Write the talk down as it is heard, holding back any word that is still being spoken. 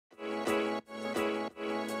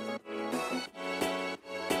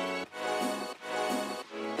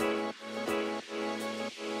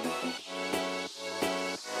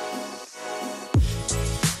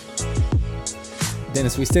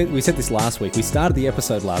Dennis, we said this last week. We started the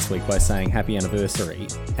episode last week by saying happy anniversary,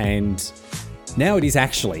 and now it is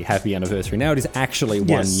actually happy anniversary. Now it is actually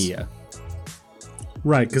 1 year.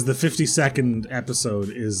 Right, because the 52nd episode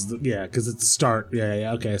is, because it's the start.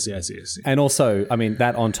 Yeah, okay, I see. And also, I mean,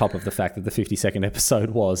 that on top of the fact that the 52nd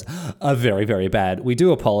episode was a very, very bad. We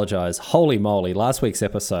do apologise. Holy moly, last week's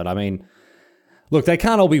episode, I mean, look, they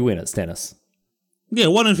can't all be winners, Dennis. Yeah,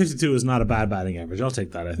 1 in 52 is not a bad batting average. I'll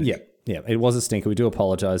take that, I think. Yeah, it was a stinker. We do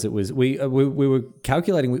apologise. It was we were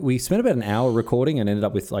calculating. We spent about an hour recording and ended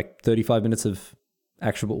up with like 35 minutes of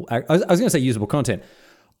actual. I was going to say usable content.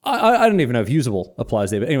 I don't even know if usable applies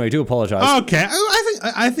there, but anyway, I do apologise. Okay,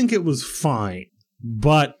 I think it was fine,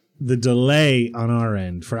 but the delay on our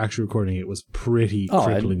end for actually recording it was pretty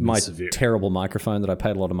cripplingly severe. Terrible microphone that I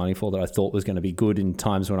paid a lot of money for that I thought was going to be good in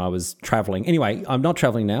times when I was travelling. Anyway, I'm not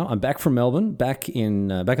travelling now. I'm back from Melbourne, back on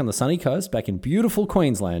the sunny coast, back in beautiful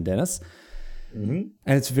Queensland, Dennis. Mm-hmm.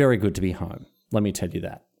 And it's very good to be home. Let me tell you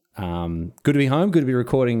that. Good to be home. Good to be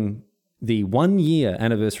recording the 1 year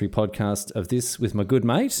anniversary podcast of this with my good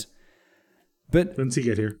mate. But when's he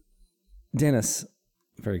get here? Dennis,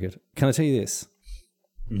 very good. Can I tell you this?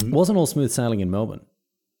 Mm-hmm. Wasn't all smooth sailing in Melbourne.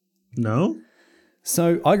 No?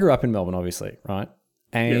 So I grew up in Melbourne, obviously, right?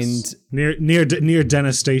 And yes. Near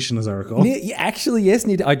Dennis Station, as I recall. Yes,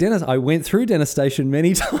 near Dennis. I went through Dennis Station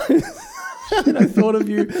many times. And I thought of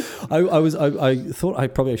you. I thought I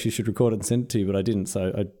probably actually should record it and send it to you, but I didn't.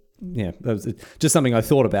 So that was just something I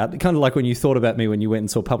thought about. Kind of like when you thought about me when you went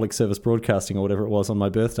and saw public service broadcasting or whatever it was on my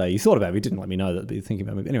birthday. You thought about me, you didn't let me know that you're thinking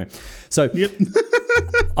about me. But anyway, so yep.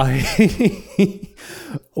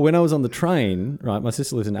 When I was on the train, right, my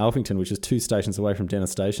sister lives in Alphington, which is 2 stations away from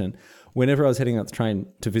Dennis Station. Whenever I was heading out the train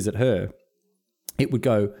to visit her, it would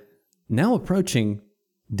go, now approaching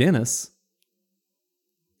Dennis.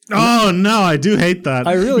 Oh, no, I do hate that.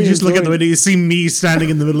 I really You just look at the window, you see me standing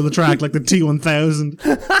in the middle of the track like the T-1000.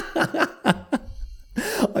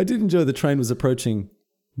 I did enjoy the train was approaching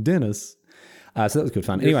Dennis. So that was good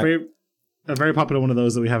fun. Anyway. A very popular one of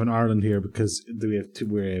those that we have in Ireland here because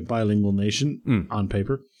we're a bilingual nation on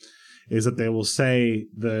paper, is that they will say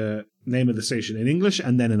the name of the station in English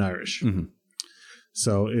and then in Irish. Mm-hmm.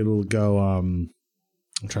 So it'll go, I'm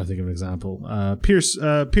trying to think of an example, Pierce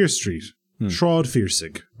Street, Shroud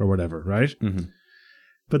Fiersig, or whatever, right? Mm-hmm.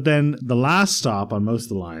 But then the last stop on most of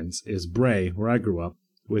the lines is Bray, where I grew up,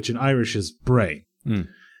 which in Irish is Bray. Mm.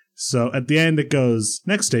 So at the end it goes,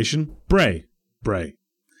 next station, Bray.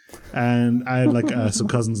 And I had some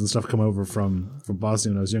cousins and stuff come over from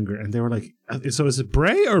Bosnia when I was younger, and they were like, so is it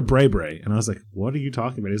Bray or Bray? And I was like, what are you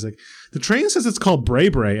talking about? He's like, the train says it's called Bray.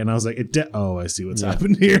 And I was like, I see what's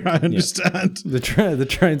happened here. I understand. Yeah. The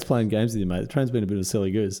train's playing games with you, mate. The train's been a bit of a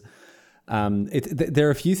silly goose. There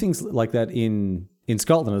are a few things like that in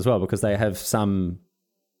Scotland as well, because they have some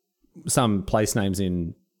place names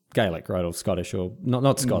in Gaelic, right, or Scottish, or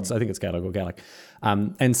not Scots. I think it's Gaelic or Gaelic.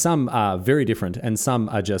 And some are very different, and some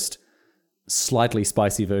are just slightly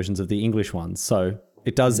spicy versions of the English ones. So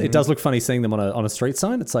it does look funny seeing them on a street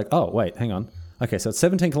sign. It's like, oh wait, hang on. Okay, so it's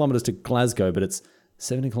 17 kilometers to Glasgow, but it's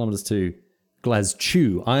 17 kilometers to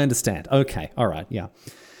Glasgow. I understand. Okay, all right, yeah.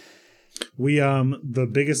 We the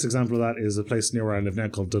biggest example of that is a place near where I live now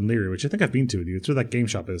called Dunleary, which I think I've been to with you. It's where that game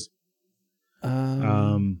shop is. Did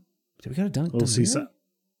we go to Dunleary?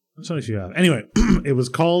 I'm sorry if you have. Anyway, it was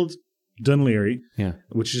called Dunleary,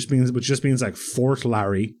 which just means like Fort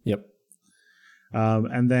Larry. Yep.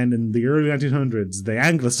 And then in the early 1900s, they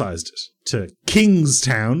anglicized it to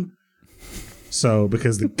Kingstown. So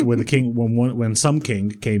because when some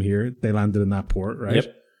king came here, they landed in that port, right?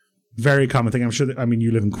 Yep. Very common thing. I'm sure.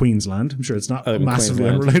 You live in Queensland. I'm sure it's not massively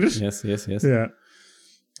unrelated. Yes. Yeah.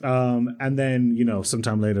 And then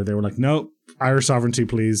sometime later they were like, no, Irish sovereignty,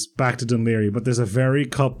 please, back to Dunleary. But there's a very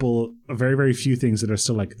few things that are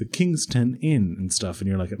still like the Kingston Inn and stuff, and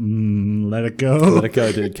you're like, let it go. Let it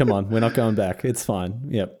go, dude. Come on, we're not going back. It's fine.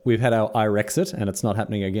 Yep, we've had our Irexit, and it's not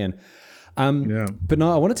happening again. But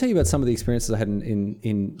no, I want to tell you about some of the experiences I had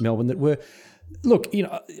in Melbourne that were, look,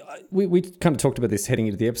 we kind of talked about this heading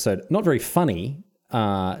into the episode. Not very funny,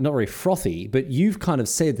 not very frothy, but you've kind of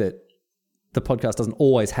said that the podcast doesn't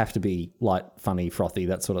always have to be light, funny, frothy,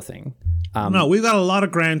 that sort of thing. No, we've got a lot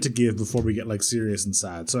of ground to give before we get like serious and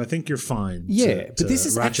sad. So I think you're fine. Yeah, but this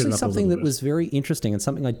is actually something that was very interesting and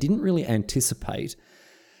something I didn't really anticipate.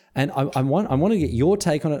 And I want to get your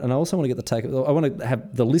take on it, and I also want to get the take. I want to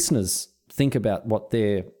have the listeners think about what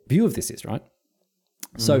their view of this is, right?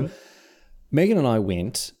 So Megan and I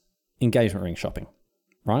went engagement ring shopping.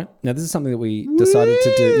 right? Now, this is something that we decided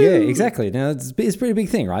to do. Yeah, exactly. Now, it's a pretty big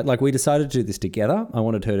thing, right? Like, we decided to do this together. I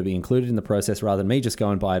wanted her to be included in the process rather than me just go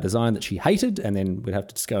and buy a design that she hated and then we'd have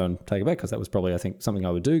to just go and take it back, because that was probably, I think, something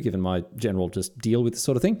I would do given my general just deal with this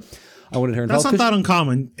sort of thing. I wanted her involved. That's not that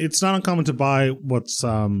uncommon. It's not uncommon to buy what's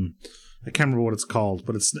I can't remember what it's called,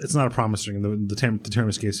 but it's not a promise ring. The term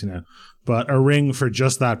escapes you now. But a ring for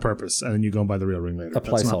just that purpose, and then you go and buy the real ring later. A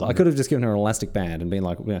placeholder. I could have just given her an elastic band and been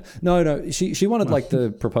like, no. She wanted like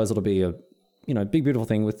the proposal to be a big beautiful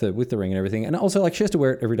thing with the ring and everything, and also like she has to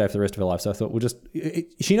wear it every day for the rest of her life. So I thought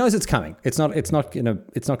she knows it's coming. It's not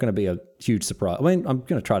gonna be a huge surprise. I mean, I'm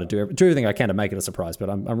gonna try to do everything I can to make it a surprise, but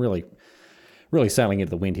I'm really sailing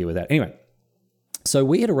into the wind here with that. Anyway, so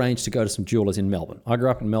we had arranged to go to some jewelers in Melbourne. I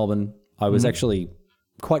grew up in Melbourne. I was actually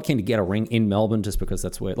quite keen to get a ring in Melbourne just because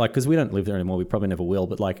that's where, like, because we don't live there anymore. We probably never will.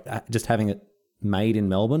 But like just having it made in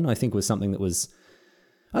Melbourne, I think was something that was,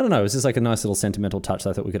 I don't know, it was just like a nice little sentimental touch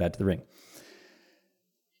that I thought we could add to the ring.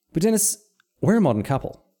 But Dennis, we're a modern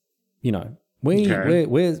couple.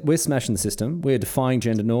 We're smashing the system. We're defying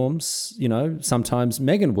gender norms. Sometimes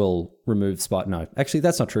Megan will remove spider. No, actually,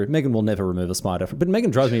 that's not true. Megan will never remove a spider. But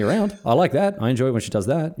Megan drives me around. I like that. I enjoy it when she does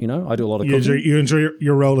that. I do a lot of cooking. You enjoy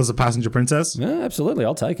your role as a passenger princess? Yeah, absolutely.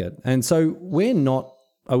 I'll take it. And so we're not,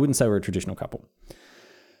 I wouldn't say we're a traditional couple.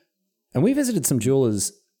 And we visited some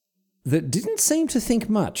jewelers that didn't seem to think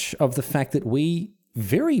much of the fact that we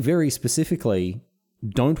very, very specifically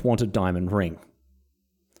don't want a diamond ring.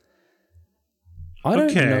 I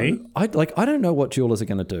don't know. I don't know what jewelers are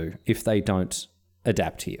going to do if they don't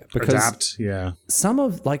adapt here. Because some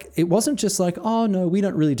of, like, it wasn't just like, oh no, we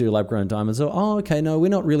don't really do lab-grown diamonds, or oh okay, no,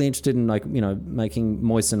 we're not really interested in making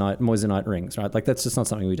moissanite rings, right? Like that's just not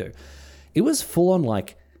something we do. It was full on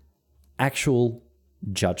like actual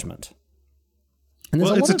judgment. And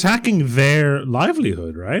it's attacking their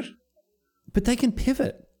livelihood, right? But they can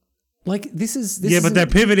pivot. Like this is but they're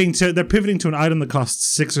pivoting to an item that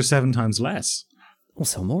costs 6 or 7 times less. We'll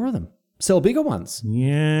sell more of them. Sell bigger ones.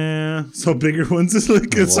 Yeah. So bigger ones is like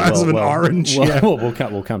the size of an orange.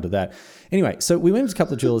 We'll come to that. Anyway, so we went to a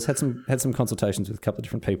couple of jewelers, had some consultations with a couple of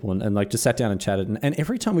different people and like just sat down and chatted. And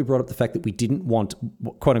every time we brought up the fact that we didn't want,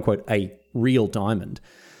 quote unquote, a real diamond,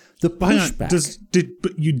 the pushback.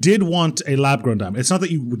 But you did want a lab grown diamond. It's not that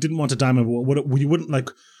you didn't want a diamond.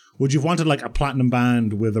 Would you have wanted like a platinum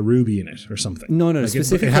band with a ruby in it or something? No. Like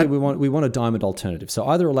specifically, we want a diamond alternative. So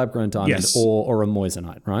either a lab grown diamond or a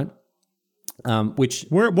moissanite, right?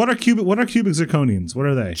 What are cubic zirconians? What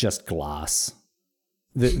are they? Just glass.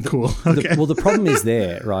 Cool. Okay. The problem is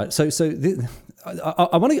there, right?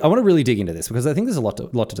 I want to really dig into this because I think there's a lot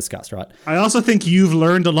to discuss, right? I also think you've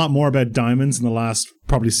learned a lot more about diamonds in the last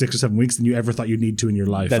probably 6 or 7 weeks than you ever thought you'd need to in your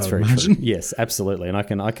life. That's very true. Yes, absolutely, and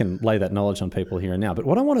I can lay that knowledge on people here and now. But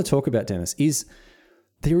what I want to talk about, Dennis, is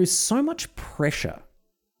there is so much pressure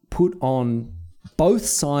put on both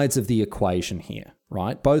sides of the equation here,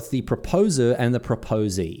 right? Both the proposer and the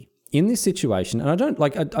proposee. In this situation, and I don't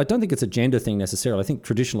think it's a gender thing necessarily. I think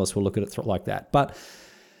traditionalists will look at it like that. But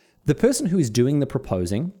the person who is doing the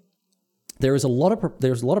proposing, there's a lot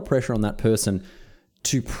of pressure on that person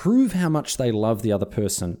to prove how much they love the other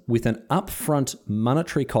person with an upfront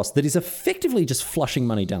monetary cost that is effectively just flushing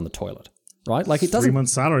money down the toilet, right? Like it doesn't 3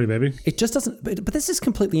 months salary, baby. It just doesn't. But this is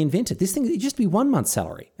completely invented. This thing, it used to be 1 month's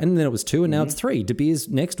salary, and then it was 2, and now it's 3. De Beers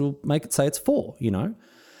next will make it say it's 4.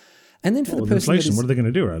 And then for the person, inflation, what are they going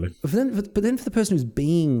to do, Riley? But then for the person who's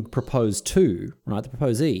being proposed to, right, the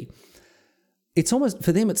proposee, it's almost,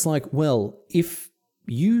 for them, it's like, well, if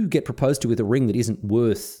you get proposed to with a ring that isn't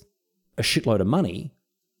worth a shitload of money,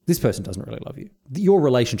 this person doesn't really love you. Your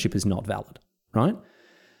relationship is not valid, right?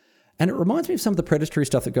 And it reminds me of some of the predatory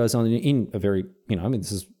stuff that goes on in a very,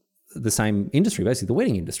 this is the same industry, basically, the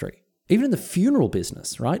wedding industry. Even in the funeral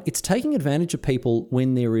business, right? It's taking advantage of people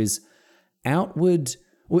when there is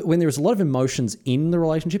when there's a lot of emotions in the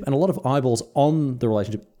relationship and a lot of eyeballs on the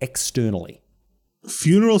relationship externally.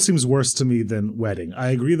 Funeral seems worse to me than wedding.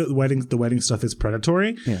 I agree that the wedding stuff is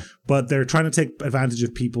predatory, but they're trying to take advantage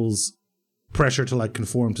of people's pressure to like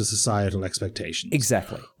conform to societal expectations.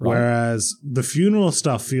 Exactly. Right. Whereas the funeral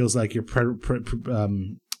stuff feels like you're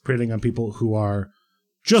preying on people who are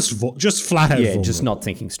just flat out vulnerable. Just not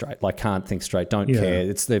thinking straight, like can't think straight, don't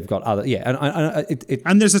care. They've got other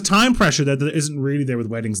and there's a time pressure that isn't really there with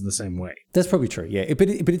weddings in the same way. That's probably true, but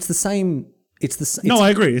it's the same.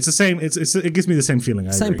 I agree. It's the same. It gives me the same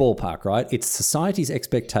feeling. Same ballpark, right? It's society's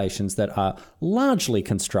expectations that are largely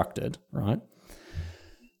constructed, right?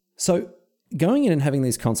 So going in and having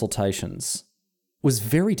these consultations was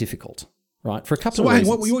very difficult. right? For a couple So of hang,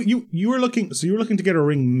 reasons. what, you were looking. So you were looking to get a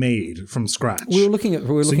ring made from scratch. We were looking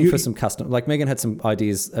for some custom. Like Megan had some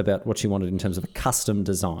ideas about what she wanted in terms of a custom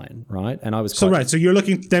design, right? And I was So you're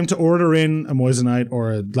looking them to order in a moissanite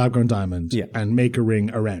or a lab-grown diamond, and make a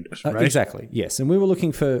ring around it, right? Exactly. Yes, and we were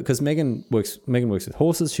looking for, because Megan works with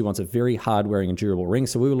horses. She wants a very hard-wearing and durable ring.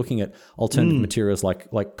 So we were looking at alternative materials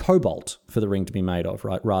like cobalt for the ring to be made of,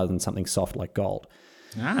 right, rather than something soft like gold.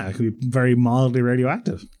 It could be very mildly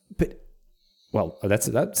radioactive. But well, that's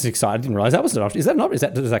exciting. I didn't realize that was an option. Is that not?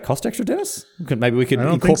 Does that cost extra, Dennis? Maybe we could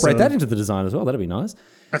incorporate that into the design as well. That'd be nice.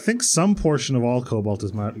 I think some portion of all cobalt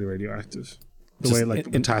is mildly radioactive. The way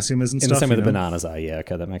like potassium is and stuff. The same way the bananas are. Yeah,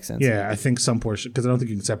 okay, that makes sense. Yeah, I think some portion, because I don't think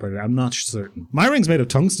you can separate it. I'm not certain. My ring's made of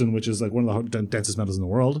tungsten, which is like one of the densest metals in the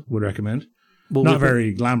world. Would recommend. Well, not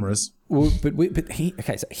very glamorous. Well, so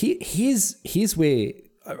here's where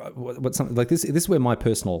what's something like this. This is where my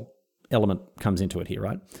personal element comes into it here,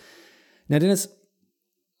 right? Now, Dennis,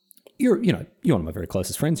 you're one of my very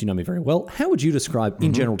closest friends. You know me very well. How would you describe,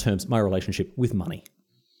 in general terms, my relationship with money?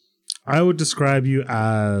 I would describe you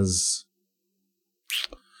as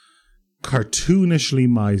cartoonishly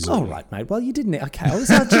miserly. Oh, right, mate. Well, you didn't. Okay, I was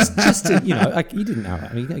just to, you didn't know.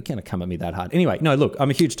 I mean, you can't come at me that hard. Anyway, no, look,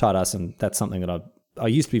 I'm a huge tight ass, and that's something that I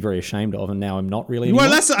used to be very ashamed of, and now I'm not really anymore.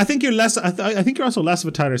 Well, I think you're less. I think you're also less of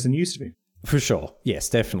a tight ass than you used to be. For sure. Yes,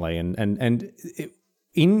 definitely.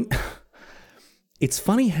 It's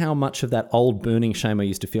funny how much of that old burning shame I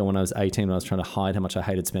used to feel when I was 18, when I was trying to hide how much I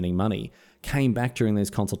hated spending money, came back during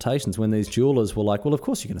these consultations when these jewelers were like, well, of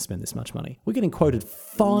course you're going to spend this much money. We're getting quoted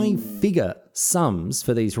 5-figure sums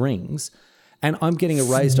for these rings, and I'm getting a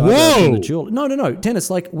raised eyebrow from the jeweler. No,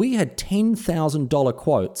 Dennis, like we had $10,000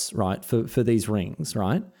 quotes, right, for these rings,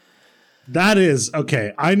 right? That is,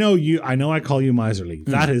 okay, I know I call you miserly.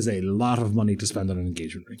 That is a lot of money to spend on an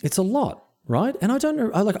engagement ring. It's a lot, right? And I don't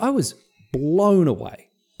know, I was blown away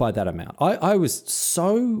by that amount. I was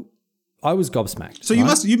gobsmacked. So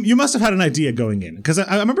right? you must have had an idea going in, because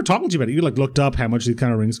I remember talking to you about it. You like looked up how much these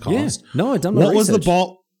kind of rings cost. Yeah. No, I'd done my research.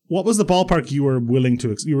 What was the ballpark you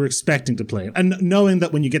were expecting to play, and knowing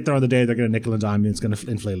that when you get there on the day they're going to nickel and dime you, it's going to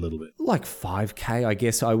inflate a little bit? Like $5,000, I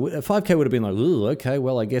guess. 5K would have been like, ooh, okay,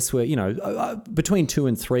 well, I guess we're between 2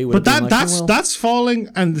 and 3. But that's falling,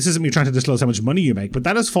 and this isn't me trying to disclose how much money you make, but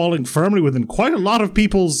that is falling firmly within quite a lot of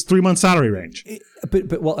people's 3-month salary range.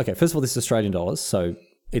 But okay, first of all, this is Australian dollars, so.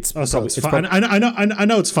 It's fine. I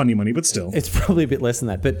know it's funny money, but still, it's probably a bit less than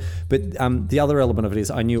that. But the other element of it is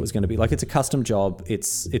I knew it was going to be like it's a custom job. It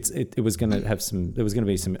was going to have some. There was going to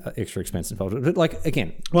be some extra expense involved. But like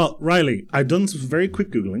again, well, Riley, I've done some very quick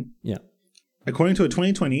googling. Yeah, according to a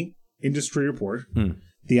 2020 industry report,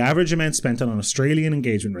 the average amount spent on an Australian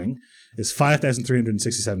engagement ring is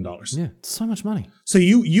 $5,367. Yeah, it's so much money. So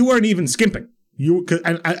you weren't even skimping.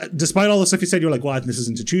 Despite all the stuff you said, you're like, well, this is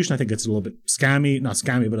institution. I think it's a little bit not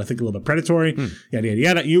scammy, but I think a little bit predatory. Yada yada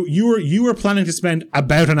yada. You were planning to spend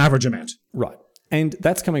about an average amount, right? And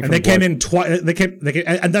that's coming from. And they came in twice.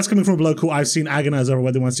 And that's coming from a bloke who I've seen agonize over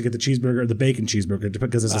whether he wants to get the cheeseburger or the bacon cheeseburger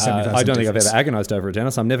because it's a 75 I don't think difference. I've ever agonized over it,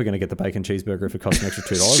 Dennis. I'm never going to get the bacon cheeseburger if it costs an extra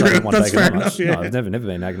 $2. Sure, I don't want that's bacon fair that much. enough, yeah. No, I've never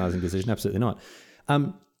been an agonizing decision. Absolutely not.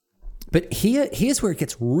 But here's where it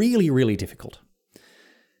gets really, really difficult.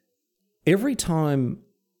 Every time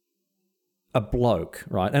a bloke,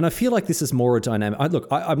 right? And I feel like this is more a dynamic.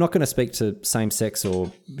 I'm not going to speak to same-sex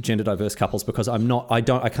or gender diverse couples because I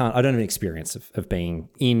don't have an experience of being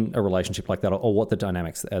in a relationship like that or what the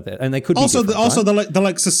dynamics are there. And they could also be the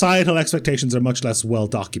like societal expectations are much less well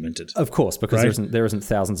documented. Of course, because right? there isn't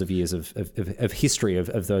thousands of years of history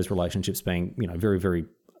of those relationships being, very, very,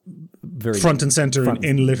 very front and center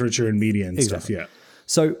in literature and media and exactly. stuff. Yeah.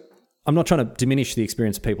 So I'm not trying to diminish the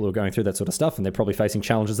experience of people who are going through that sort of stuff, and they're probably facing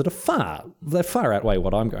challenges that are far outweigh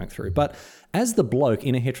what I'm going through. But as the bloke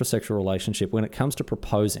in a heterosexual relationship, when it comes to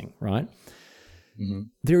proposing, right,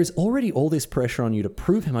 there is already all this pressure on you to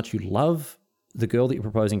prove how much you love the girl that you're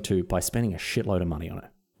proposing to by spending a shitload of money on it,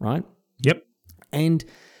 right? Yep. And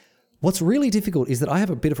what's really difficult is that I have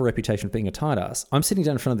a bit of a reputation of being a tight ass. I'm sitting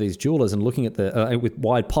down in front of these jewelers and looking at with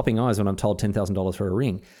wide popping eyes when I'm told $10,000 for a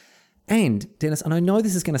ring. And, Dennis, and I know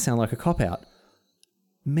this is going to sound like a cop-out,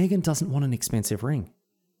 Megan doesn't want an expensive ring.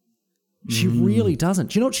 She really doesn't.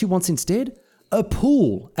 Do you know what she wants instead? A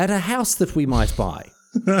pool at a house that we might buy.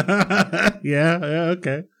 Yeah,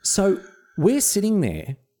 okay. So we're sitting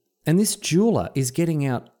there, and this jeweler is getting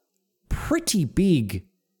out pretty big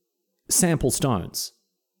sample stones,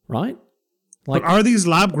 right? Like, but are these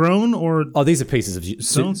lab-grown or... Oh, these are pieces of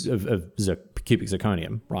stones? of cubic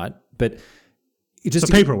zirconium, right? But... just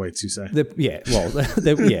So paperweights, you say?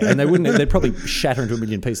 And they'd probably shatter into a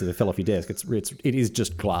million pieces if they fell off your desk. It is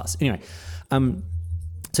just glass. Anyway,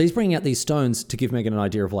 so he's bringing out these stones to give Megan an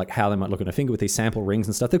idea of like how they might look on her finger with these sample rings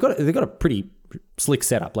and stuff. They've got a pretty slick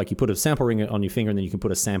setup. Like you put a sample ring on your finger and then you can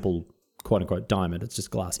put a sample quote unquote diamond. It's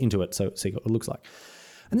just glass into it, so see what it looks like.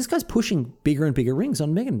 And this guy's pushing bigger and bigger rings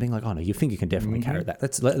on Megan, being like, "Oh no, your finger can definitely carry that."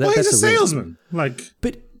 That's he's a salesman.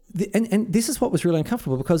 But and this is what was really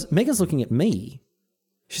uncomfortable because Megan's looking at me.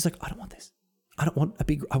 She's like, "I don't want this. I don't want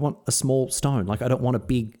I want a small stone. Like I don't want a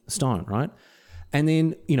big stone, right?" And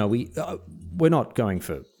then we're not going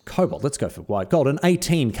for cobalt. Let's go for white gold, an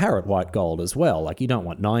 18 karat white gold as well. Like you don't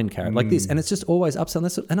want 9 karat like this, and it's just always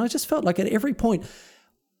upsell. And I just felt like at every point,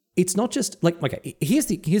 it's not just like okay. Here's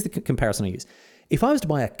the comparison I use. If I was to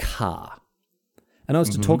buy a car and I was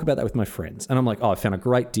to talk about that with my friends and I'm like, oh, I found a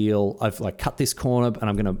great deal. I've like cut this corner and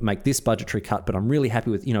I'm going to make this budgetary cut, but I'm really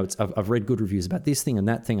happy with, I've read good reviews about this thing and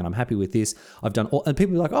that thing and I'm happy with this. I've done all, and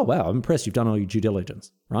people are like, oh, wow, I'm impressed. You've done all your due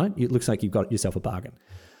diligence, right? It looks like you've got yourself a bargain.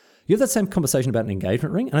 You have that same conversation about an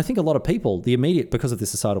engagement ring. And I think a lot of people, the immediate, because of the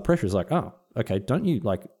societal pressure is like, oh, okay, don't you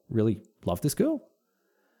like really love this girl?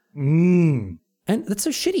 And that's so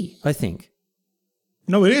shitty, I think.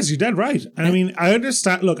 No, it is. You're dead right. And I mean, I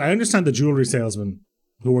understand the jewelry salesman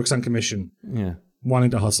who works on commission. Yeah. Wanting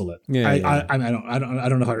to hustle it. I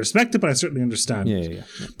don't know if I respect it, but I certainly understand it.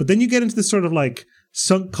 But then you get into this sort of like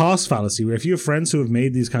sunk cost fallacy where if you have friends who have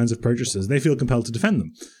made these kinds of purchases, they feel compelled to defend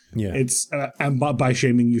them. Yeah. It's and by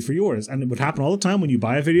shaming you for yours. And it would happen all the time when you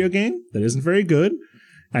buy a video game that isn't very good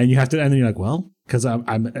and you have to, and then you're like, well, because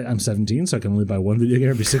I'm 17, so I can only buy one video game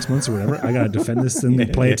every 6 months or whatever. I got to defend this thing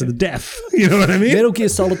and play it to the death. You know what I mean? Metal Gear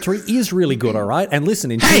Solid 3 is really good, all right? And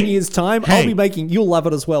listen, in 10 years' time, you'll love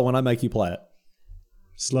it as well when I make you play it.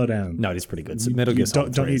 Slow down. No, it is pretty good. So Metal Gear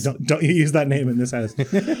Solid 3 don't you use that name in this house.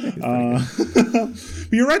 But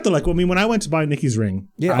you're right, though. Like, I mean, when I went to buy Nikki's ring...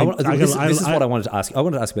 Yeah, this is what I wanted to ask. I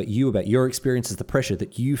wanted to ask about you, about your experiences, the pressure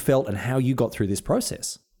that you felt and how you got through this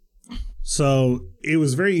process. So it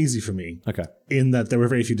was very easy for me. Okay. In that there were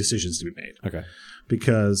very few decisions to be made. Okay.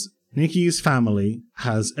 Because Nikki's family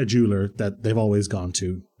has a jeweler that they've always gone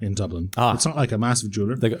to in Dublin. It's not like a massive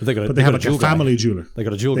jeweler, but they have like a family jeweler. They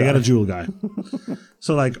got a jewel guy. They got a jewel guy.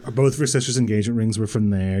 So like both of her sisters' engagement rings were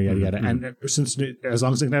from there, yada yada. And since as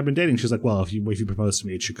long as they've been dating, she's like, well, if you propose to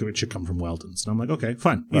me, it should come from Weldon's. And I'm like, okay,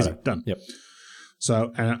 fine, easy, done. Yep.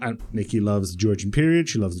 So, and Nikki loves the Georgian period.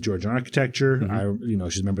 She loves the Georgian architecture.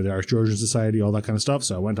 She's a member of the Irish Georgian Society, all that kind of stuff.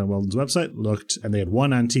 So I went on Weldon's website, looked, and they had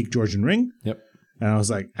one antique Georgian ring. Yep. And I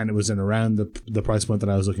was like, and it was in around the price point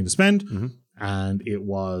that I was looking to spend. And it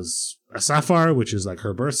was a sapphire, which is like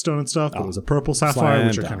her birthstone and stuff. But it was a purple sapphire,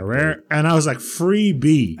 which are kind of rare. And I was like, free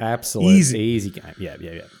B. Absolutely. Easy game. Yeah.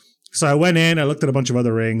 So I went in, I looked at a bunch of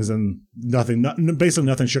other rings, and basically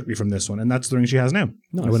nothing shook me from this one, and that's the ring she has now.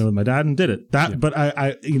 Nice. I went in with my dad and did it. But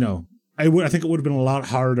I think it would have been a lot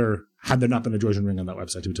harder had there not been a Georgian ring on that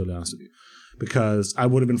website, to be totally honest with you, because I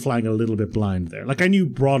would have been flying a little bit blind there. Like I knew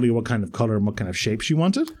broadly what kind of color and what kind of shape she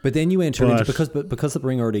wanted. But then you enter into because the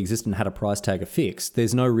ring already existed and had a price tag affixed.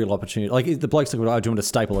 There's no real opportunity. Like the bloke's like, "Oh, do you want me to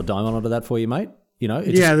staple a diamond onto that for you, mate?"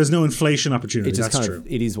 There's no inflation opportunity. That's true.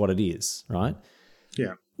 It is what it is, right?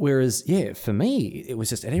 Yeah. Whereas, for me, it was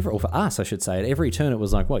just or for us, I should say, at every turn, it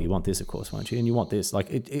was like, well, you want this, of course, won't you? And you want this. Like,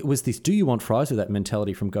 it was this, do you want fries with that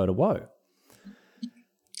mentality from go to woe?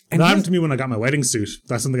 And that happened to me when I got my wedding suit.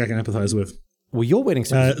 That's something I can empathize with. Well, your wedding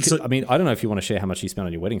suit, I mean, I don't know if you want to share how much you spent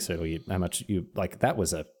on your wedding suit or how much you, like, that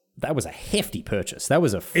was a hefty purchase. That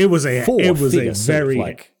was a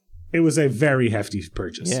very hefty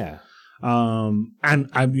purchase. Yeah.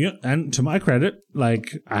 And to my credit,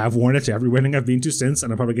 like I have worn it to every wedding I've been to since,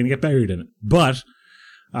 and I'm probably going to get buried in it. But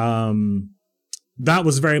that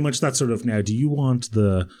was very much that sort of, now, do you want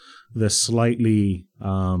the slightly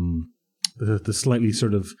the slightly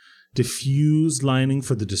sort of diffused lining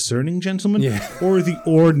for the discerning gentleman, or the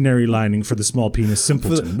ordinary lining for the small penis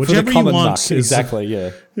simpleton? Whichever you want,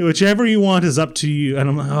 whichever you want is up to you. And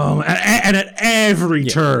I'm like, and at every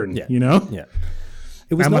turn, you know. Yeah.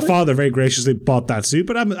 And my father very graciously bought that suit,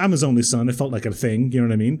 but I'm his only son. It felt like a thing, you know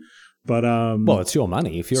what I mean? But well, it's your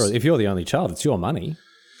money. If you're the only child, it's your money.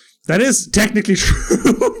 That is technically true,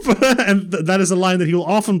 and that is a line that he will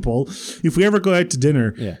often pull. If we ever go out to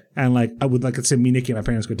dinner, and like I would, like, let's say me, Nikki, and my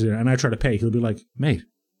parents go to dinner, and I try to pay, he'll be like, "Mate,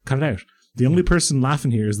 cut it out. The only person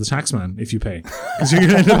laughing here is the tax man if you pay, because you're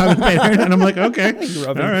going to end up having to pay Aaron." And I'm like, "Okay,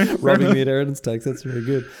 rubbing me at Aaron's tax. That's very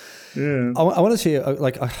good." Yeah, I want to share.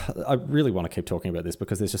 I really want to keep talking about this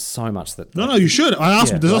because there's just so much that. No, you should. I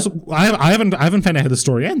asked. There's also. I haven't found out how the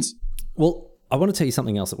story ends. Well, I want to tell you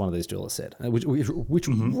something else that one of these jewelers said, which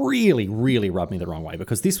really, really rubbed me the wrong way,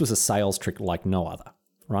 because this was a sales trick like no other,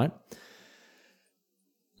 right?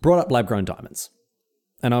 Brought up lab-grown diamonds.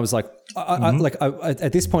 And I was like,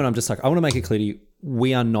 at this point, I'm just like, I want to make it clear to you,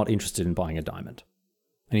 we are not interested in buying a diamond.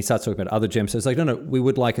 And he starts talking about other gemstones. It's like, no, we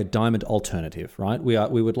would like a diamond alternative, right?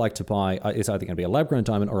 We would like to buy, it's either going to be a lab-grown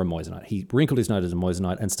diamond or a moissanite. He wrinkled his nose as a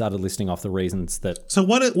moissanite and started listing off the reasons that... So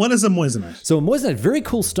what is a moissanite? So a moissanite, very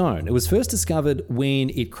cool stone. It was first discovered when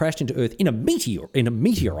it crashed into Earth in a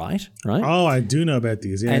meteorite, right? Oh, I do know about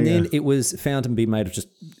these. Yeah, and then it was found to be made of just,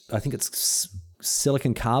 I think it's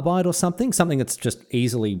silicon carbide or something that's just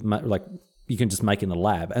easily, like... you can just make in the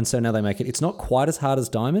lab. And so now they make it. It's not quite as hard as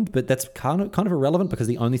diamond, but that's kind of irrelevant because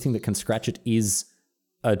the only thing that can scratch it is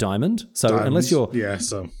a diamond. So unless you're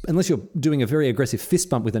doing a very aggressive fist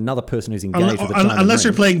bump with another person who's engaged with a diamond unless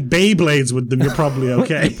you're playing Beyblades with them, you're probably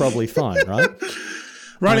okay. You're probably fine, right?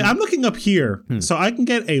 Riley, I'm looking up here. So I can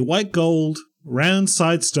get a white gold round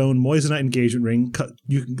side stone moissanite engagement ring.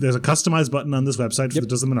 There's a customized button on this website that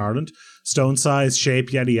does them in Ireland. Stone size,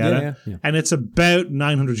 shape, yada yada, and it's about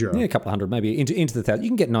 €900. Yeah, a couple of hundred, maybe into the thousand.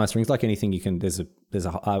 You can get nice rings, like anything. You can. There's a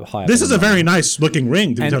high. This is a very nice looking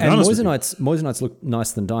ring. To be honest with you. Moissanites look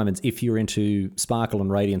nicer than diamonds if you're into sparkle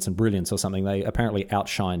and radiance and brilliance or something. They apparently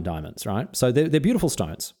outshine diamonds, right? So they're beautiful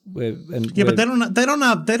stones. But they don't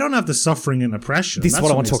have the suffering and oppression. This is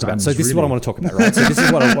what I want to talk about. So this is what I want to talk about, right? So this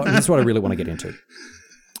is what I really want to get into.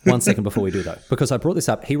 1 second before we do though, because I brought this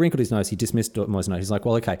up. He wrinkled his nose. He dismissed moissanite. He's like,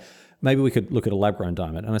 well, okay, maybe we could look at a lab-grown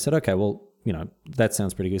diamond. And I said, okay, well, that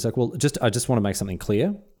sounds pretty good. He's like, well, I just want to make something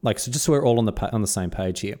clear. Like, so just so we're all on the same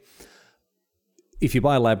page here. If you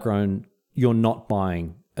buy a lab-grown, you're not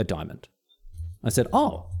buying a diamond. I said,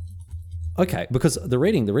 oh, okay, because the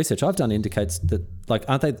research I've done indicates that, like,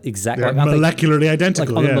 aren't they exactly... They're molecularly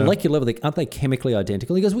identical, on a molecular level, aren't they chemically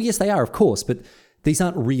identical? He goes, well, yes, they are, of course, but these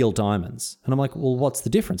aren't real diamonds. And I'm like, well, what's the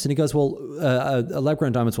difference? And he goes, well,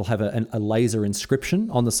 lab-grown diamonds will have a laser inscription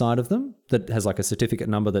on the side of them that has like a certificate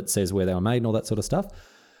number that says where they were made and all that sort of stuff.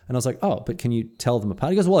 And I was like, oh, but can you tell them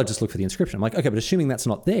apart? He goes, well, I just look for the inscription. I'm like, okay, but assuming that's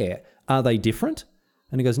not there, are they different?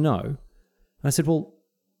 And he goes, no. And I said, well,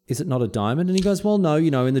 is it not a diamond? And he goes, well, no,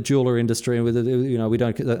 in the jeweler industry, we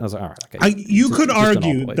don't. I was like, all right, okay. You could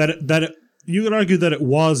argue that it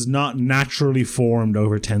was not naturally formed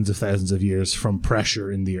over tens of thousands of years from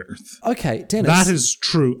pressure in the earth. Okay, Dennis. That is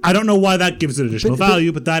true. I don't know why that gives it additional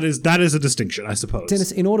value, but that is a distinction, I suppose.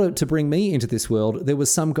 Dennis, in order to bring me into this world, there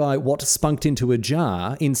was some guy spunked into a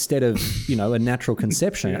jar instead of, a natural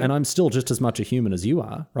conception, and I'm still just as much a human as you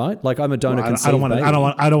are, right? Like I'm a donor conceived baby. I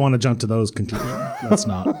don't want to jump to those conclusions. That's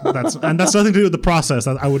nothing to do with the process.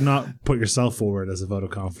 I would not put yourself forward as a vote of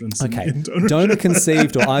confidence. Okay, donor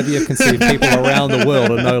conceived or IVF conceived people around the world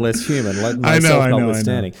are no less human,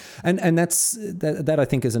 notwithstanding. And that I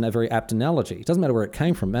think is a very apt analogy. It doesn't matter where it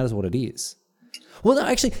came from, it matters what it is. Well, no,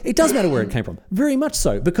 actually, it does matter where it came from. Very much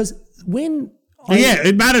so, because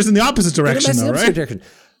it matters in the opposite direction, though, right?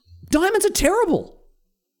 Diamonds are terrible.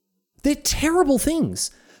 They're terrible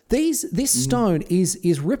things. This stone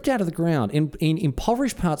is ripped out of the ground in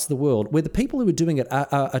impoverished parts of the world where the people who are doing it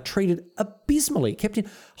are treated abysmally, kept in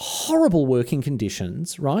horrible working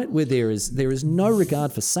conditions, right? Where there is no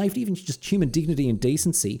regard for safety, even just human dignity and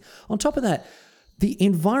decency. On top of that, the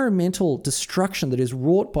environmental destruction that is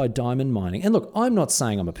wrought by diamond mining. And look, I'm not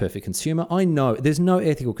saying I'm a perfect consumer. I know there's no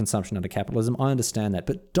ethical consumption under capitalism. I understand that.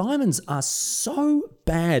 But diamonds are so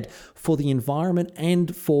bad for the environment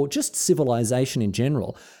and for just civilization in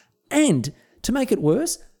general. And to make it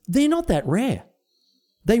worse, they're not that rare.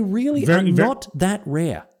 They really are not that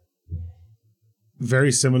rare.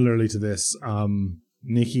 Very similarly to this,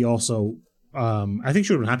 Nikki also, I think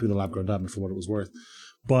she would have been happy with the lab-grown diamond for what it was worth,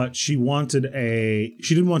 but she didn't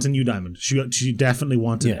want a new diamond. She definitely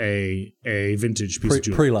wanted a vintage piece of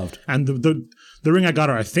jewelry. Pre-loved. And the ring I got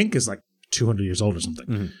her, I think, is like 200 years old or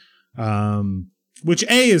something. Mm-hmm. Which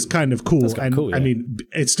is kind of cool, and cool, yeah. I mean,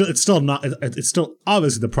 it's still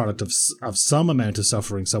obviously the product of some amount of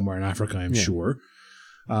suffering somewhere in Africa, I'm sure.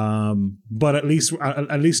 But at least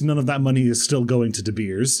none of that money is still going to De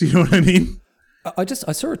Beers. You know what I mean? I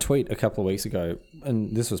saw a tweet a couple of weeks ago,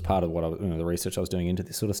 and this was part of what the research I was doing into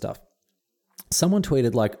this sort of stuff. Someone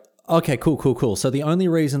tweeted like, okay, cool. So the only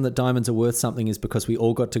reason that diamonds are worth something is because we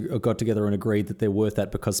all got together and agreed that they're worth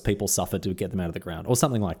that because people suffered to get them out of the ground or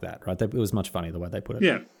something like that, right? It was much funny the way they put it.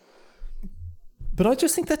 Yeah. But I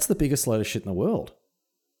just think that's the biggest load of shit in the world.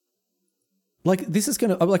 Like this is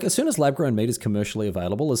going to, like as soon as lab-grown meat is commercially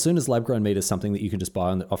available, as soon as lab-grown meat is something that you can just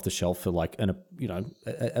buy off the shelf for like,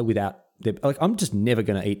 without, like I'm just never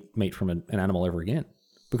going to eat meat from an animal ever again.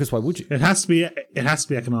 Because why would you? It has to be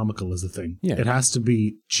economical is the thing. Yeah. It has to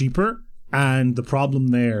be cheaper. And the problem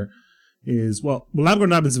there is, well, lab-grown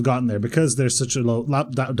diamonds have gotten there because there's such a low,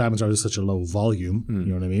 diamonds are such a low volume.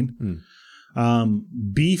 You know what I mean?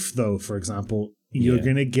 Beef, though, for example, you're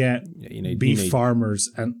going to get beef farmers,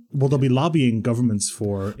 and they'll be lobbying governments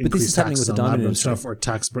for increased taxes on lab-grown stuff or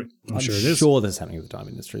tax break. I'm sure it is. Sure, this is happening with the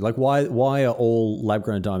diamond industry. Like, why are all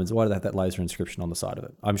lab-grown diamonds? Why do they have that laser inscription on the side of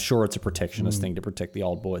it? I'm sure it's a protectionist thing to protect the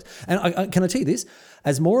old boys. And can I tell you this?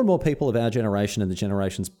 As more and more people of our generation and the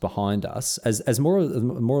generations behind us, as more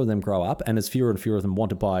of them grow up, and as fewer and fewer of them want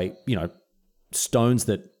to buy, stones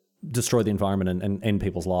that destroy the environment and end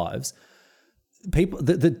people's lives. People,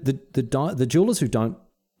 the jewelers who don't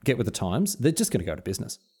get with the times, they're just going to go to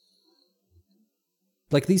business.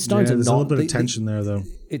 Like these stones are there's not. a little bit of tension there, though.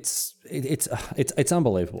 It's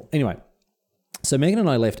unbelievable. Anyway, so Megan and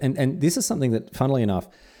I left, and this is something that, funnily enough,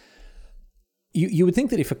 you would think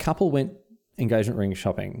that if a couple went engagement ring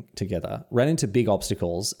shopping together, ran into big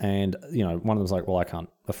obstacles, and one of them was like, "Well, I can't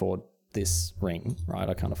afford this ring, right?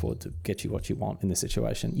 I can't afford to get you what you want in this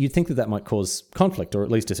situation." You'd think that might cause conflict or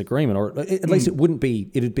at least disagreement, or at least it'd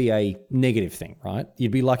be a negative thing, right?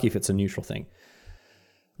 You'd be lucky if it's a neutral thing.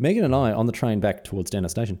 Megan and I, on the train back towards Denner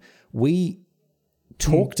Station, we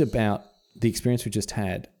talked about the experience we just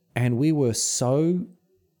had, and we were so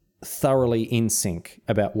thoroughly in sync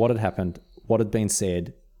about what had happened, what had been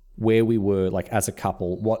said, where we were like as a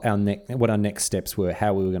couple, what our next steps were,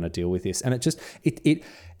 how we were going to deal with this. And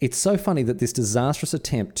it's so funny that this disastrous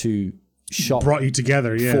attempt to shop brought you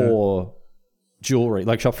together, for jewelry,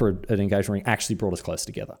 like shop for an engagement ring, actually brought us close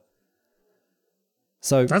together.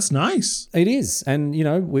 So that's nice. It is. And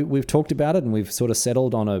we've talked about it, and we've sort of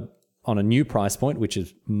settled on a new price point, which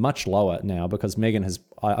is much lower now because Megan has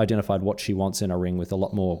identified what she wants in a ring with a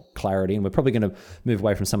lot more clarity. And we're probably going to move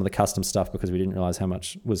away from some of the custom stuff because we didn't realize how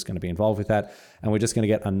much was going to be involved with that. And we're just going to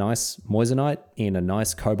get a nice moissanite in a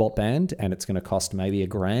nice cobalt band, and it's going to cost maybe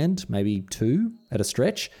 $1,000, maybe $2,000 at a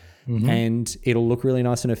stretch. And it'll look really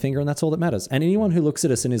nice in her finger, and that's all that matters. And anyone who looks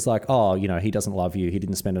at us and is like, "Oh, he doesn't love you, he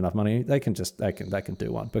didn't spend enough money," they can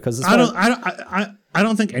do one because I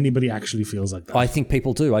don't think anybody actually feels like that. I think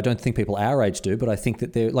people do. I don't think people our age do, but I think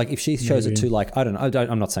that they're like, if she shows it to like,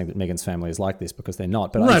 I'm not saying that Megan's family is like this because they're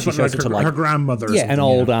not, but if she shows it to like her grandmother, or an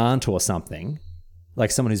old aunt or something,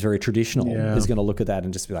 like someone who's very traditional is going to look at that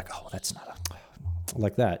and just be like, "Oh, that's not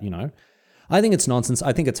like that," I think it's nonsense.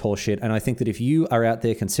 I think it's horseshit. And I think that if you are out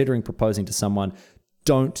there considering proposing to someone,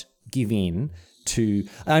 don't give in to,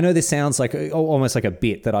 I know this sounds like almost like a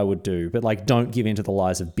bit that I would do, but like, don't give in to the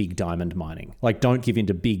lies of big diamond mining. Like, don't give in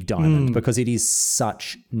to big diamond because it is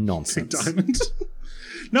such nonsense. Big diamond.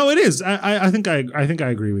 No, it is. I think I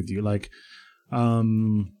agree with you. Like,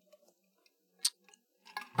 I'm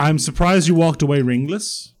surprised you walked away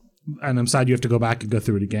ringless. And I'm sad you have to go back and go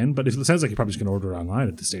through it again. But it sounds like you're probably just going to order it online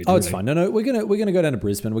at this stage. Oh, really. It's fine. No, we're gonna go down to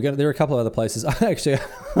Brisbane. There are a couple of other places. Actually,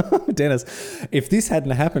 Dennis, if this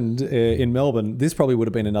hadn't happened in Melbourne, this probably would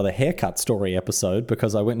have been another haircut story episode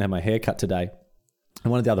because I went and had my haircut today.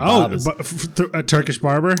 And one of the other barbers. A Turkish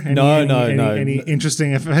barber? No. Any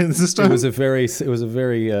interesting events this time? It was a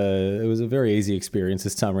very easy experience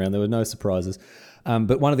this time around. There were no surprises.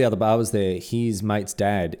 But one of the other barbers there, his mate's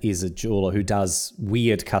dad is a jeweler who does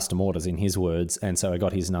weird custom orders, in his words. And so I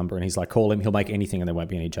got his number, and he's like, "Call him. He'll make anything, and there won't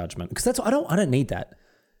be any judgment." Because I don't need that.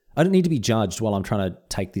 I don't need to be judged while I'm trying to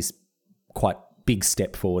take this quite big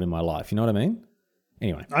step forward in my life. You know what I mean?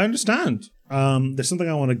 Anyway, I understand. There's something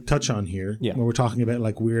I want to touch on here. Yeah. When we're talking about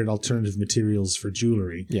like weird alternative materials for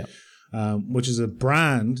jewelry. Yeah. Which is a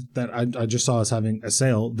brand that I just saw as having a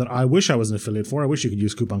sale that I wish I was an affiliate for. I wish you could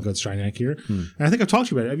use coupon code Strangnack here. And I think I've talked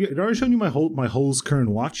to you about it. Have I already shown you my Holzkern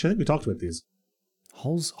watch? I think we talked about these.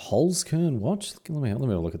 Holzkern watch? Let me have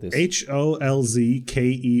a look at this.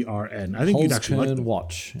 HOLZKERN. I think you'd actually like them.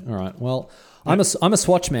 Watch. All right. Well, I'm a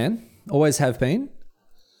swatch man. Always have been.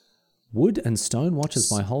 Wood and stone watches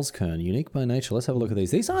by Holzkern, unique by nature. Let's have a look at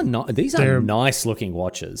these. These are nice looking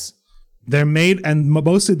watches. They're made, and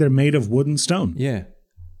mostly they're made of wood and stone. Yeah.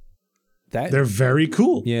 They're very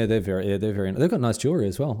cool. Yeah, they've got nice jewelry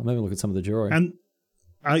as well. I'm having a look at some of the jewelry. And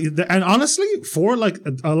honestly, for like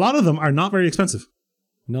a lot of them are not very expensive.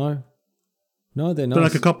 No, they're nice. They're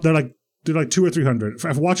like a couple. They're like $200 or $300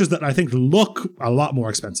 for watches that I think look a lot more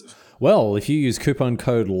expensive. Well, if you use coupon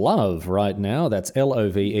code LOVE right now, that's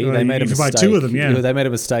LOVE. They made a mistake. Buy two of them, yeah. They made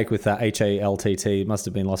a mistake with HALTT. It must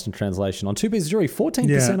have been lost in translation. On 2 pieces of jewelry,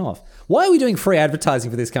 14% off. Why are we doing free advertising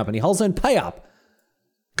for this company? Holzkern, pay up.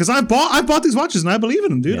 Because I bought these watches and I believe in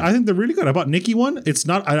them, dude. Yeah. I think they're really good. I bought Nikki one. It's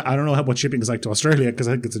not. I don't know what shipping is like to Australia because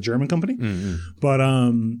I think it's a German company. Mm-hmm. But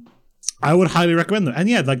I would highly recommend them. And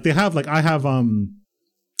yeah, like they have, like I have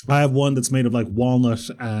one that's made of like walnut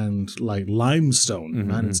and like limestone,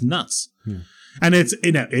 man. It's nuts. And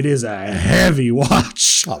it is a heavy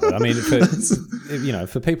watch. Oh, but I mean,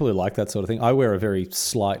 for people who like that sort of thing, I wear a very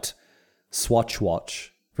slight Swatch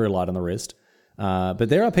watch, very light on the wrist. But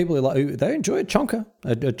there are people who they enjoy a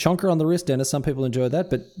chonker on the wrist, Dennis. Some people enjoy that,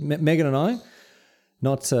 but Megan and I,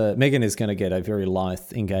 not. Megan is going to get a very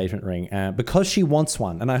lithe engagement ring because she wants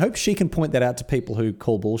one, and I hope she can point that out to people who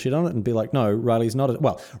call bullshit on it and be like, "No, Riley's not."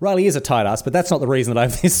 Well, Riley is a tight ass, but that's not the reason that I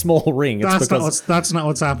have this small ring. It's that's not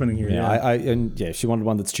what's happening here. Yeah, she wanted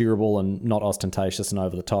one that's durable and not ostentatious and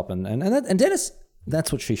over the top, and Dennis.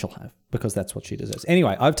 That's what she shall have because that's what she deserves.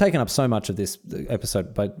 Anyway, I've taken up so much of this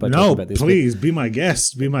episode by talking about this. Please be my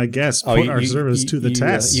guest. Be my guest. Put our service to the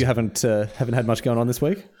test. You haven't had much going on this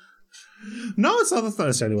week? No, it's not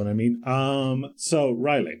necessarily what I mean. So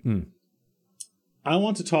Riley, I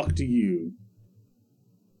want to talk to you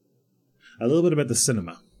a little bit about the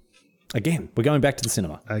cinema. Again, we're going back to the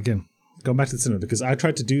cinema. Going back to the cinema because I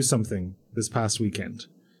tried to do something this past weekend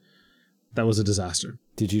that was a disaster.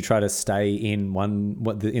 Did you try to stay in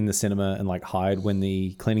the cinema and like hide when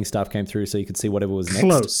the cleaning staff came through so you could see whatever was next?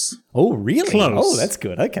 Close. Oh, really? Close. Oh, that's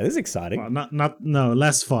good. Okay, this is exciting. Well,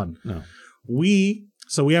 less fun. No. We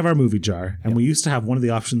have our movie jar, and we used to have one of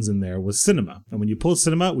the options in there was cinema. And when you pull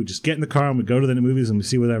cinema, we just get in the car and we go to the movies and we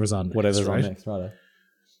see whatever's on next. Whatever's on next, right?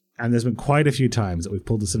 And there's been quite a few times that we've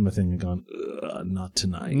pulled the cinema thing and gone, not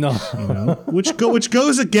tonight. No, which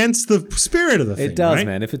goes against the spirit of the thing. It does, right?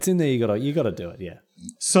 man. If it's in there, you gotta do it. Yeah.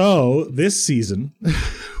 So this season,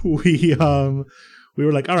 we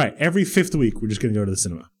were like, all right, every fifth week we're just gonna go to the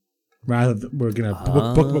cinema. We're gonna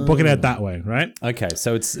book it out that way, right? Okay,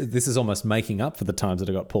 so this is almost making up for the times that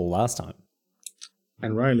I got pulled last time.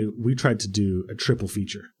 And Riley, we tried to do a triple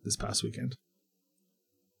feature this past weekend.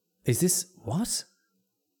 Is this what?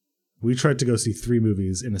 We tried to go see 3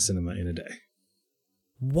 movies in a cinema in a day.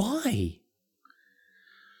 Why?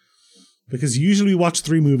 Because usually we watch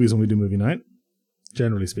 3 movies when we do movie night,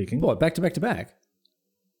 generally speaking. What, back to back to back?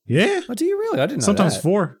 Yeah. Oh, do you really? I didn't know Sometimes that.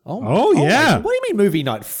 4. Oh yeah. What do you mean movie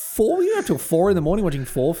night? 4? You're up till 4 in the morning watching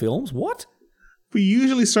 4 films? What? We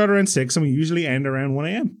usually start around 6 and we usually end around 1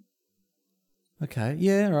 a.m. Okay.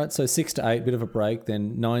 Yeah, all right. So 6 to 8, bit of a break,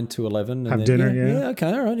 then 9 to 11. Have dinner, yeah. Yeah,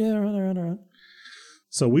 okay. All right. Yeah, all right.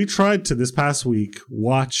 So we tried to, this past week,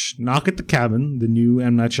 watch Knock at the Cabin, the new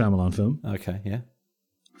M. Night Shyamalan film. Okay, yeah.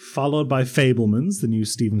 Followed by Fabelmans, the new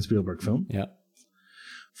Steven Spielberg film. Yeah.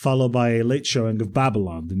 Followed by a late showing of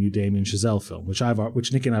Babylon, the new Damien Chazelle film, which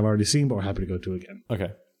Nick and I have already seen, but we're happy to go to again.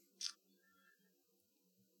 Okay.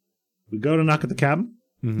 We go to Knock at the Cabin.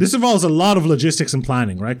 Mm-hmm. This involves a lot of logistics and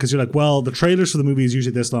planning, right? Because you're like, well, the trailers for the movie is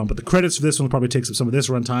usually this long, but the credits for this one probably takes up some of this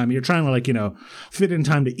runtime. And you're trying to, fit in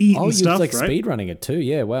time to eat and stuff, right? speed running it too.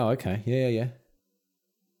 Yeah, wow, okay. Yeah.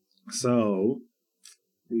 So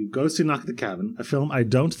we go see Knock at the Cabin, a film I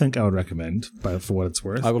don't think I would recommend, for what it's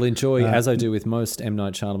worth. I will enjoy, as I do with most M.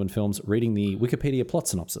 Night Shyamalan films, reading the Wikipedia plot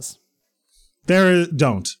synopsis.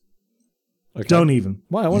 Don't. Okay. Don't even.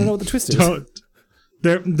 Why? I want to know what the twist is.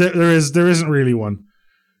 There isn't really one.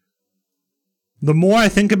 The more I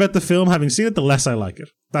think about the film, having seen it, the less I like it.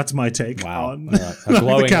 That's my take. Wow. On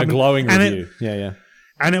right. A glowing review. Yeah.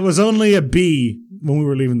 And it was only a B when we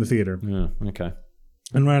were leaving the theater. Yeah, okay.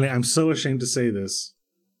 And Riley, I'm so ashamed to say this.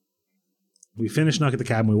 We finished Knock at the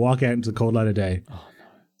Cabin, we walk out into the cold light of day. Oh, no.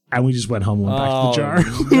 And we just went home and went back to the jar.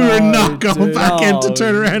 We were not going back in to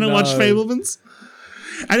turn around and watch Fabelmans.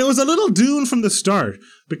 And it was a little Dune from the start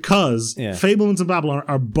because Fabelmans and Babylon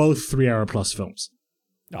are both 3-hour plus films.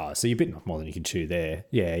 Oh, so you've bitten off more than you can chew there.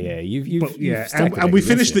 Yeah. And we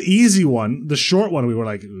finished the easy one, the short one. We were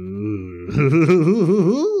like, so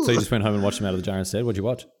you just went home and watched them out of the jar instead. What'd you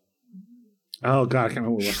watch? Oh God, I can't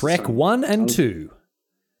remember. Shrek 1 and 2.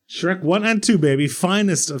 Shrek 1 and 2, baby,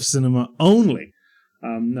 finest of cinema only.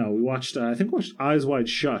 No, we watched. I think we watched Eyes Wide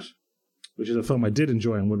Shut, which is a film I did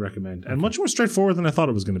enjoy and would recommend, and much more straightforward than I thought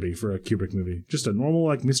it was going to be for a Kubrick movie. Just a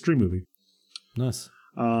normal mystery movie. Nice.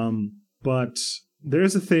 But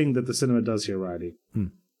there's a thing that the cinema does here, Riley.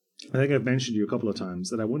 I think I've mentioned to you a couple of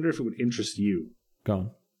times that I wonder if it would interest you. Go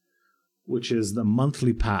on. Which is the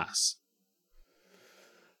monthly pass.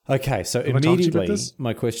 Okay, so immediately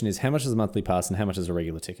my question is, how much is a monthly pass and how much is a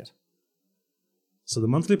regular ticket? So the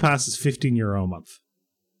monthly pass is €15 a month.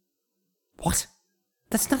 What?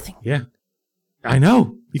 That's nothing. Yeah. I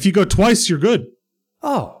know. If you go twice, you're good.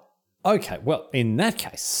 Oh. Okay, well, in that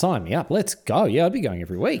case, sign me up. Let's go. Yeah, I'd be going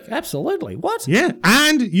every week. Absolutely. What? Yeah,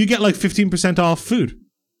 and you get 15% off food.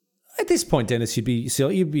 At this point, Dennis, you'd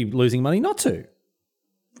be losing money not to.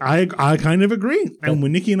 I kind of agree. And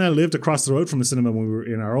when Nikki and I lived across the road from a cinema when we were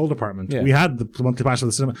in our old apartment, we had the monthly pass for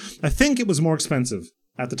the cinema. I think it was more expensive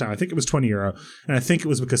at the time. I think it was €20. And I think it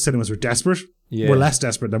was because cinemas were desperate. Yeah. We're less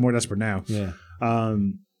desperate. They're more desperate now. Yeah.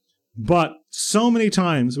 But so many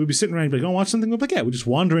times we'd be sitting around and be like, oh, watch something. We'd be like, yeah, we just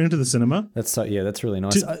wander into the cinema. That's really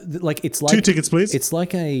nice. It's like 2 tickets, please. It's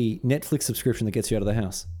like a Netflix subscription that gets you out of the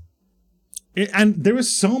house. And there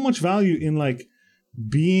is so much value in like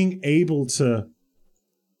being able to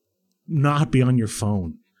not be on your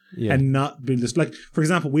phone and not be just like, for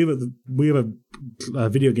example, we have a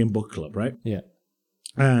video game book club, right? Yeah.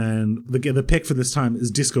 And the pick for this time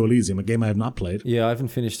is Disco Elysium, a game I have not played. Yeah, I haven't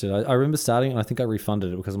finished it. I remember starting and I think I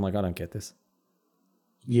refunded it because I'm like, I don't get this.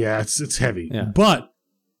 Yeah, it's heavy. Yeah. But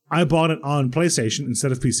I bought it on PlayStation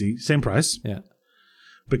instead of PC, same price. Yeah.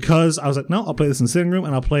 Because I was like, no, I'll play this in the sitting room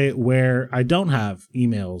and I'll play it where I don't have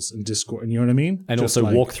emails and Discord, and you know what I mean? And just also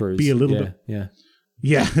like walkthroughs. Be a little bit. Yeah.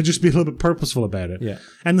 Yeah, just be a little bit purposeful about it. Yeah.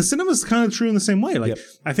 And the cinema's kind of true in the same way. Like,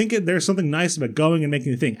 I think there's something nice about going and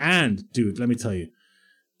making a thing. And, dude, let me tell you,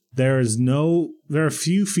 there are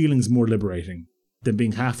few feelings more liberating than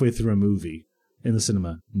being halfway through a movie in the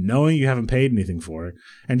cinema, knowing you haven't paid anything for it,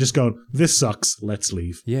 and just going, this sucks, let's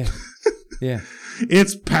leave. Yeah. Yeah.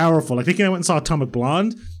 It's powerful. Like, Nicky and I went and saw Atomic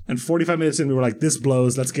Blonde, and 45 minutes in, we were like, this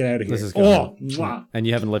blows, let's get out of here. Mwah. And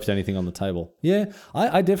you haven't left anything on the table. Yeah,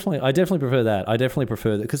 I definitely prefer that. I definitely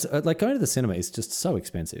prefer that because like going to the cinema is just so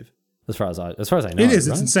expensive as far as I know. It is.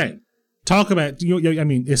 Right? It's insane. Talk about I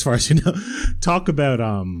mean, as far as you know, talk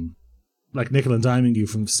about like nickel and diming you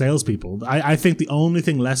from salespeople. I think the only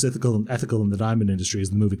thing less ethical in the diamond industry is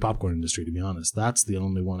the movie popcorn industry. To be honest, that's the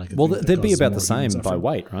only one I can. Well, think they'd be about the same by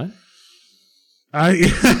weight, right? I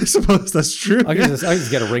suppose that's true. I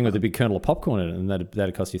just get a ring with a big kernel of popcorn in it, and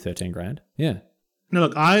that'd cost you $13,000. Yeah. No,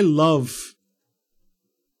 look, I love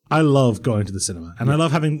going to the cinema, and I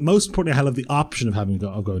love most importantly, I love the option of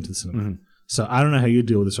going to the cinema. Mm-hmm. So I don't know how you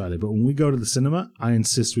deal with this, Riley, but when we go to the cinema, I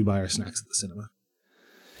insist we buy our snacks at the cinema.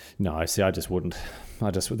 No, I just wouldn't.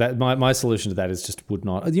 My solution to that is just would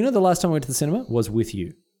not. You know, the last time I went to the cinema was with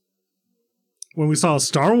you. When we saw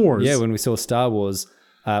Star Wars. Yeah, when we saw Star Wars.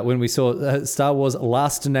 When we saw Star Wars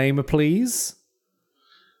Last Name, Please.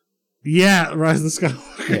 Yeah, Rise of the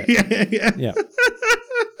Skywalker. Yeah.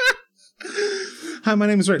 Hi, my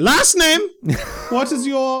name is Ray. Last name? What is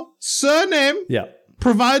your surname? Yeah.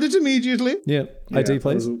 Provide it immediately. Yeah. ID,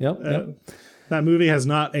 please. Yep. That movie has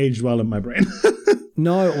not aged well in my brain.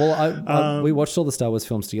 No, well, we watched all the Star Wars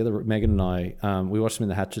films together, Megan and I. We watched them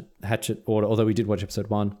in the Hatchet order, although we did watch episode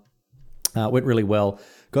 1. Went really well.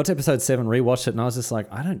 Got to episode 7, rewatched it, and I was just like,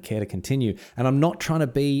 I don't care to continue. And I'm not trying to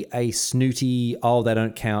be a snooty, they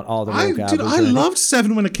don't count, the real garbage. Dude, I loved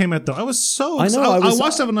 7 when it came out, though. I was so excited. I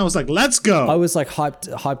watched 7 and I was like, let's go. I was like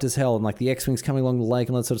hyped as hell, and like the X-Wings coming along the lake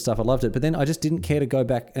and all that sort of stuff. I loved it. But then I just didn't care to go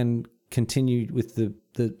back and continue with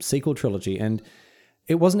the sequel trilogy. And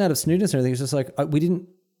it wasn't out of snootiness or anything. It's just like, we didn't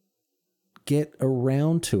get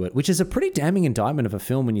around to it, which is a pretty damning indictment of a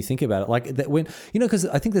film when you think about it. Like that, when because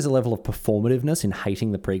I think there's a level of performativeness in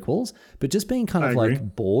hating the prequels, but just being kind of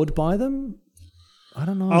like bored by them. I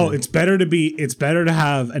don't know. It's better to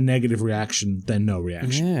have a negative reaction than no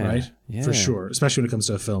reaction, right? Yeah. For sure, especially when it comes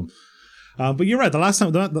to a film. But you're right. The last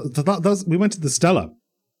time we went to the Stella,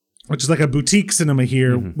 which is like a boutique cinema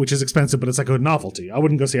here, which is expensive, but it's like a novelty. I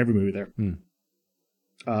wouldn't go see every movie there.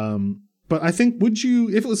 But I think, would you,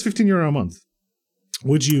 if it was €15 a month,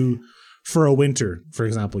 would you, for a winter, for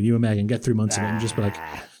example, you and Megan get 3 months of it and just be like...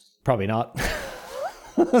 Probably not.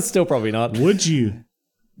 Still probably not. Would you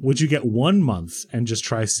get 1 month and just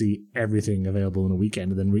try to see everything available in a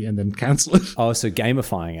weekend and then cancel it? Oh, so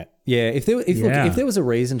gamifying it. Yeah, if there was a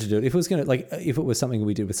reason to do it, if it was something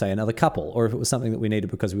we did with, say, another couple, or if it was something that we needed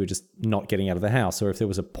because we were just not getting out of the house, or if there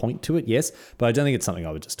was a point to it, yes. But I don't think it's something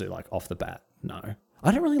I would just do like off the bat. No. I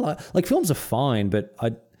don't really like films are fine, but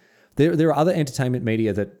there are other entertainment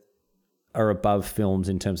media that are above films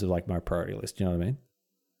in terms of like my priority list. You know what I mean?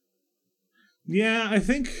 Yeah, I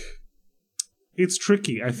think it's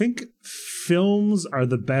tricky. I think films are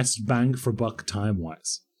the best bang for buck time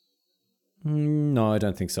wise. No, I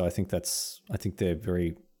don't think so. I think they're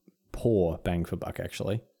very poor bang for buck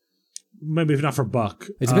actually. Maybe if not for buck.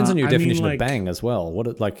 It depends on your definition of bang as well.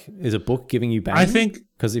 Is a book giving you bang? I think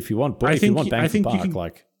because if you want bang for buck,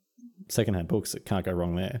 like secondhand books, it can't go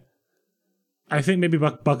wrong there. I think maybe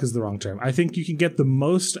buck is the wrong term. I think you can get the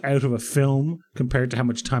most out of a film compared to how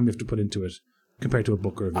much time you have to put into it compared to a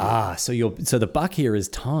book or a video. So the buck here is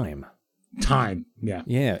time. Time, yeah.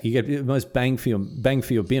 Yeah, you get the most bang for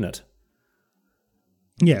your binnet.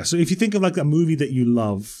 Yeah, so if you think of like a movie that you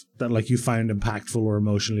love, that like you found impactful or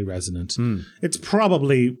emotionally resonant, it's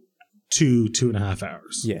probably 2.5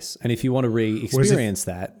 hours. Yes. And if you want to re-experience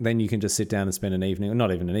that, then you can just sit down and spend an evening, or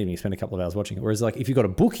not even an evening, spend a couple of hours watching it. Whereas like if you've got a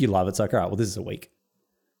book you love, it's like, all right, well, this is a week.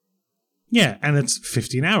 Yeah, and it's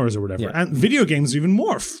 15 hours or whatever. Yeah. And video games are even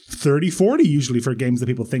more, 30, 40 usually for games that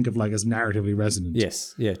people think of like as narratively resonant.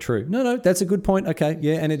 Yes. Yeah, true. No, that's a good point. Okay.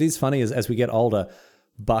 Yeah. And it is funny as we get older,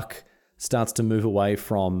 Buck starts to move away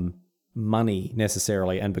from money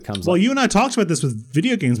necessarily and becomes Well, like, you and I talked about this with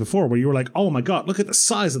video games before where you were like, oh my God, look at the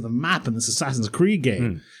size of the map in this Assassin's Creed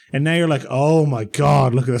game. And now you're like, oh my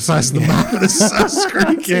God, look at the size of the map in this Assassin's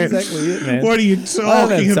Creed game. exactly it, man. What are you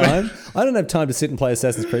talking about? I don't have time to sit and play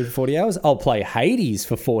Assassin's Creed for 40 hours. I'll play Hades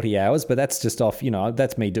for 40 hours, but that's just off,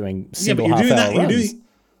 that's me doing single half-hour runs.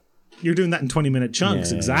 You're doing that in 20-minute chunks,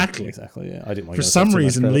 Yeah, exactly. Exactly, yeah. I didn't want For some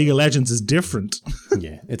reason, League of Legends is different.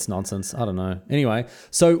 Yeah, it's nonsense. I don't know. Anyway,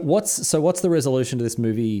 so what's the resolution to this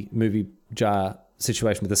movie jar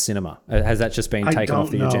situation with the cinema? Has that just been taken off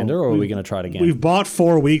the agenda, or are we going to try it again? We've bought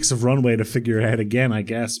 4 weeks of runway to figure it out again, I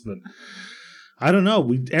guess, but I don't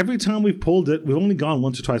know. Every time we've pulled it, we've only gone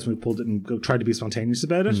once or twice when we pulled it and tried to be spontaneous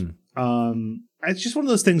about it. It's just one of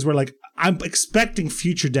those things where like I'm expecting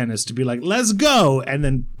future Dennis to be like, let's go, and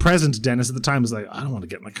then present Dennis at the time is like, I don't want to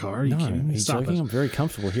get in my car. Are you kidding me? Stop it. I'm very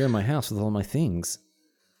comfortable here in my house with all my things.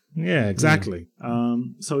 Yeah, exactly.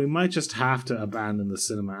 So we might just have to abandon the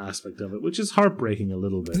cinema aspect of it, which is heartbreaking a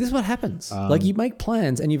little bit. This is what happens. Like you make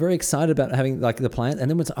plans and you're very excited about having like the plan, and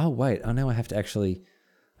then it's now I have to actually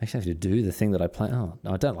have to do the thing that I plan. Oh,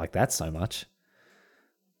 no, I don't like that so much.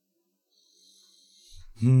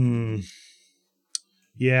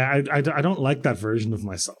 Yeah, I don't like that version of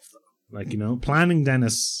myself, though. Like, planning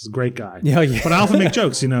Dennis is a great guy. Yeah. But I often make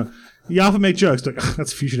jokes, You often make jokes like,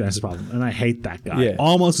 that's future Dennis' problem. And I hate that guy. Yeah.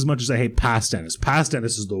 Almost as much as I hate past Dennis. Past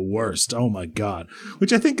Dennis is the worst. Oh, my God.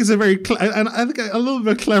 Which I think is a little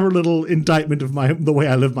bit clever little indictment of the way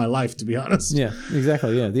I live my life, to be honest. Yeah,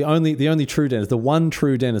 exactly. Yeah. The only true Dennis, the one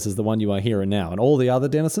true Dennis is the one you are here and now. And all the other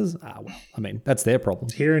Dennises, that's their problem.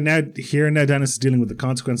 Here and now Dennis is dealing with the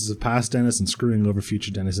consequences of past Dennis and screwing over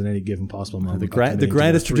future Dennis in any given possible moment. The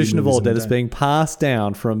grandest tradition of all, Dennis, being passed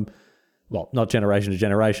down from, well, not generation to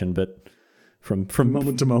generation, but from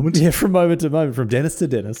moment to moment. Yeah, from moment to moment, from Dennis to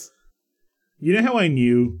Dennis. You know how I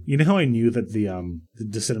knew that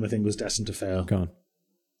the cinema thing was destined to fail? Go on.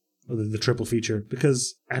 Or the triple feature,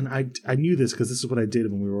 because I knew this because this is what I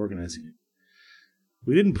did when we were organizing it.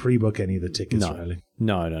 We didn't pre-book any of the tickets, Riley.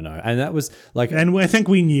 No. And that was like... And I think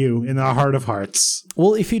we knew in our heart of hearts.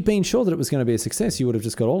 Well, if you'd been sure that it was going to be a success, you would have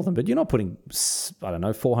just got all of them. But you're not putting, I don't know,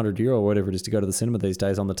 €400 or whatever it is to go to the cinema these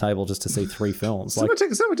days on the table just to see 3 films. Cinema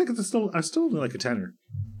tickets are still like a tenner.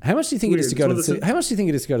 How much do you think it is to go to the cinema? How much do you think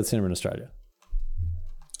it is to go to the cinema in Australia?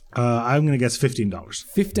 I'm going to guess $15.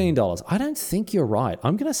 $15. I don't think you're right.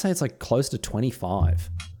 I'm going to say it's like close to 25.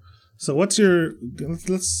 So what's your?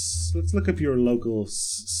 Let's look up your local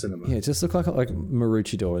cinema. Yeah, just look like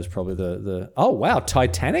Maroochydore is probably the. Oh wow,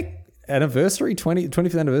 Titanic anniversary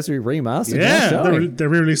 25th anniversary remastered. Yeah, they're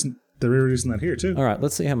re-releasing that here too. All right,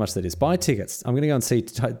 let's see how much that is. Buy tickets. I'm going to go and see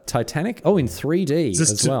Titanic. Oh, in 3D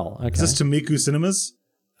as well. Okay. Is this Tamiku Cinemas?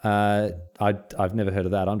 I've never heard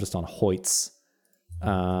of that. I'm just on Hoyts.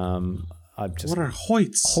 What are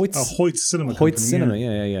Hoyts? Hoyts Cinema. Hoyts Cinema.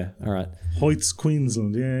 Yeah. All right. Hoyts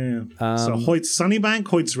Queensland. Yeah. So Hoyts Sunnybank,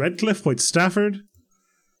 Hoyts Redcliffe, Hoyts Stafford.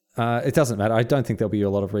 It doesn't matter. I don't think there'll be a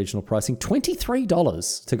lot of regional pricing.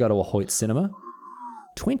 $23 to go to a Hoyts Cinema.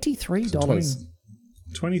 $23.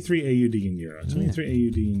 23 AUD in euro. 23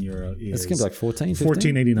 AUD in euro is... It's going to be like 14,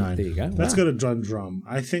 14.89. There you go. Let's go to Drum.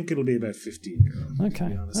 I think it'll be about 15 euro.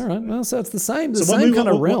 Okay. All right. Well, so it's the same kind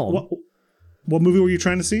of realm. What movie were you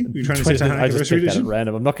trying to see? Were you trying to see Titanic? I just picked that at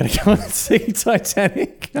random. I'm not going to go and see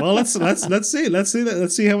Titanic. Well, let's see. Let's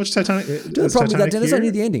see how much Titanic. The problem with that, Dennis, here? I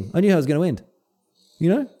knew the ending. I knew how it was going to end. You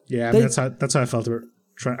know? Yeah, I mean, that's how I felt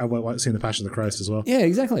about seeing the Passion of the Christ as well. Yeah,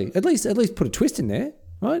 exactly. At least put a twist in there,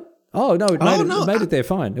 right? Oh no, it made it there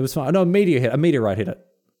fine. It was fine. No, a meteorite hit it.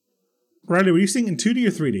 Riley, were you seeing in 2D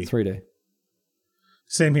or 3D? 3D.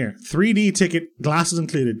 Same here. 3D ticket, glasses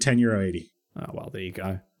included, €10.80. Oh well, there you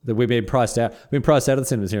go. We've been priced out. We've been priced out of the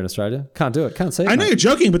cinemas here in Australia. Can't do it. Can't see it. I know you're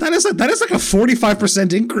joking, but that is like a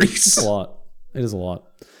 45% increase. It's a lot. It is a lot.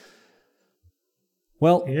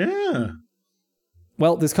 Well, yeah.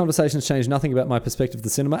 Well, this conversation has changed nothing about my perspective of the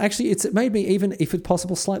cinema. Actually, it made me, even if it's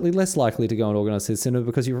possible, slightly less likely to go and organise the cinema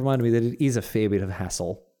because you reminded me that it is a fair bit of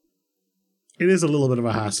hassle. It is a little bit of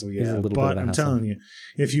a hassle, yeah. But I'm telling you,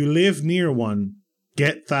 if you live near one,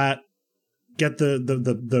 get that get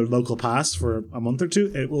the local pass for a month or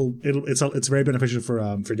two, it's very beneficial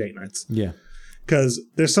for date nights. Yeah. Because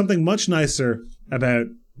there's something much nicer about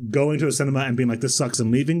going to a cinema and being like, this sucks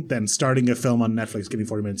and leaving, than starting a film on Netflix, getting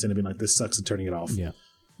 40 minutes in and being like, this sucks and turning it off. Yeah.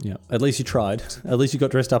 Yeah. At least you tried. At least you got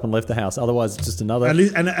dressed up and left the house. Otherwise, it's just another... At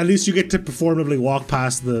least you get to performatively walk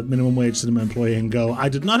past the minimum wage cinema employee and go, I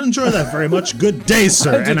did not enjoy that very much. Good day,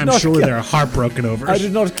 sir. And I'm sure they're heartbroken over it. I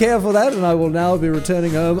did not care for that, and I will now be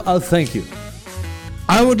returning home. Oh, thank you.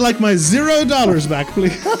 I would like my $0 back,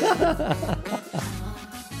 please.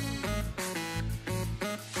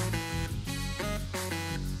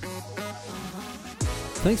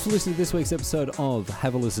 Thanks for listening to this week's episode of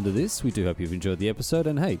Have a Listen to This. We do hope you've enjoyed the episode.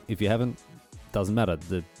 And hey, if you haven't, doesn't matter.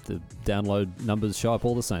 The download numbers show up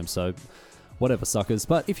all the same. So whatever, suckers.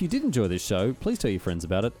 But if you did enjoy this show, please tell your friends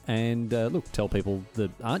about it. And look, tell people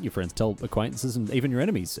that aren't your friends. Tell acquaintances and even your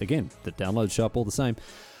enemies. Again, the downloads show up all the same.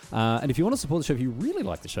 And if you want to support the show, if you really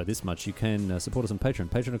like the show this much, you can support us on Patreon.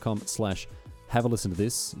 Patreon.com/have a listen to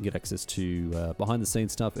this. You get access to behind the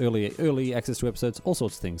scenes stuff, early access to episodes, all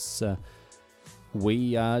sorts of things.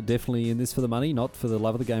 We are definitely in this for the money, not for the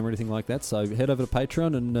love of the game or anything like that. So head over to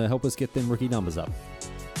Patreon and help us get them rookie numbers up.